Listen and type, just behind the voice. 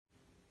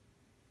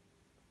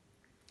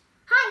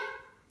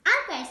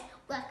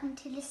welcome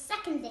to the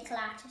second Little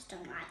Artist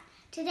Online.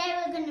 Today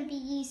we're going to be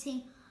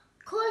using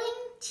Colin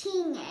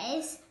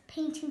Cina's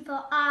painting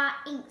for our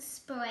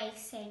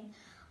inspiration.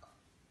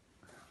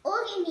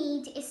 All you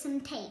need is some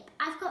tape.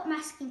 I've got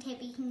masking tape,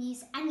 but you can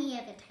use any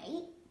other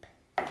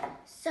tape.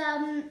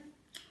 Some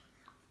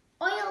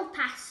oil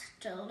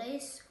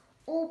pastels,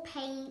 or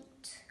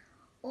paint,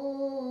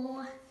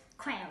 or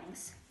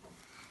crayons.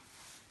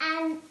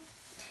 And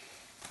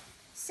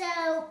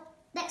so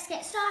let's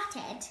get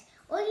started.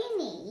 All you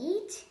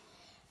need,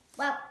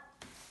 well,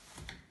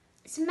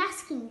 some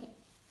masking tape.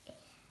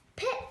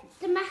 Put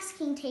the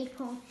masking tape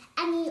on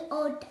any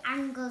odd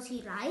angles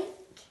you like,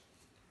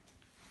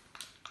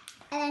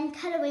 and then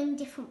colour in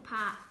different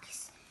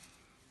parts.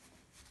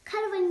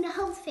 Colour in the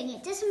whole thing.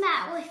 It doesn't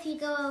matter if you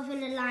go over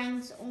the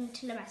lines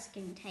onto the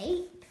masking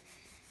tape,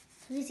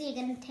 because you're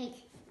going to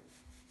take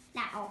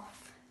that off.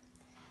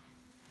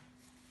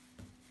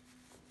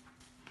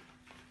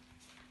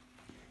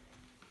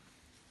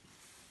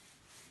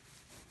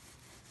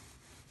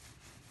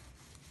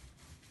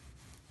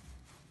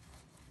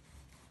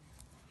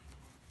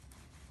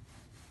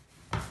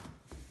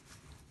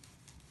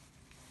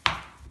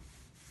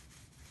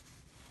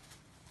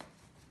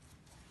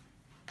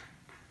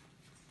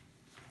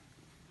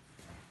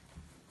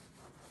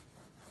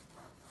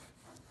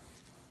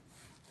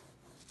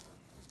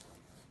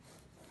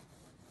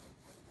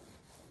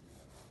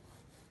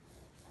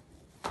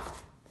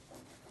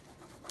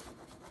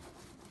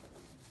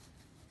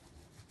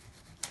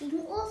 You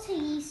can also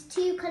use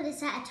two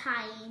colours at a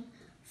time.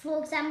 For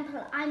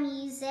example, I'm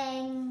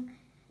using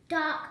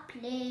dark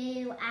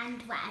blue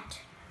and red.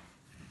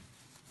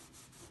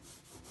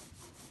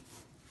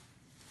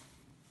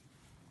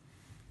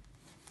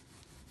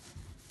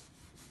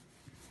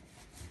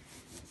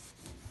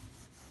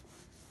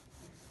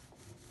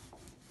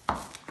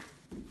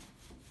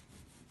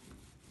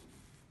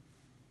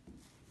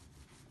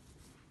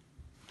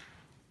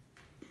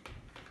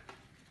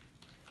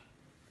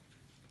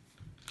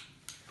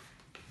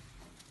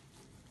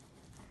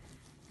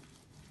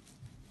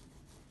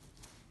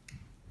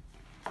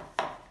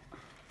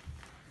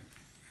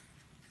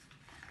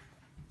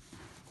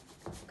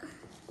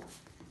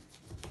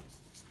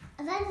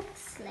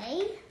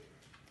 Eventually,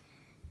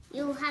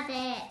 you'll have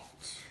it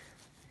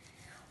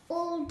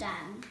all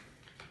done.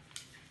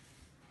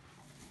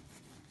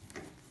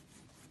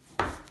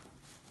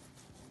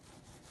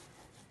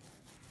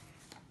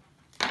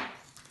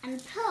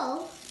 And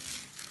pull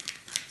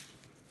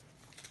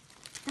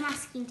the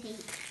masking tape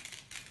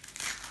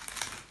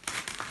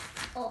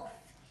off.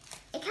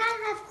 It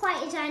can have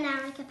quite a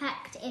dynamic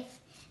effect if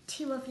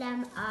two of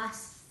them are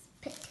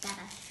put together.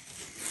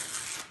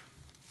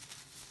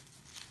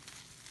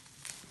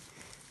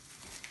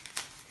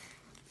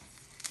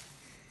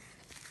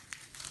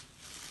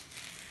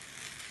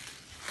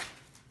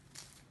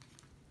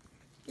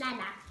 Like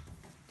that.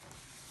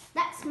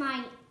 That's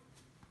mine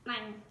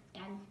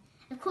done.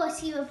 Of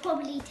course, you will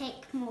probably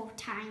take more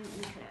time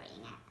in colouring.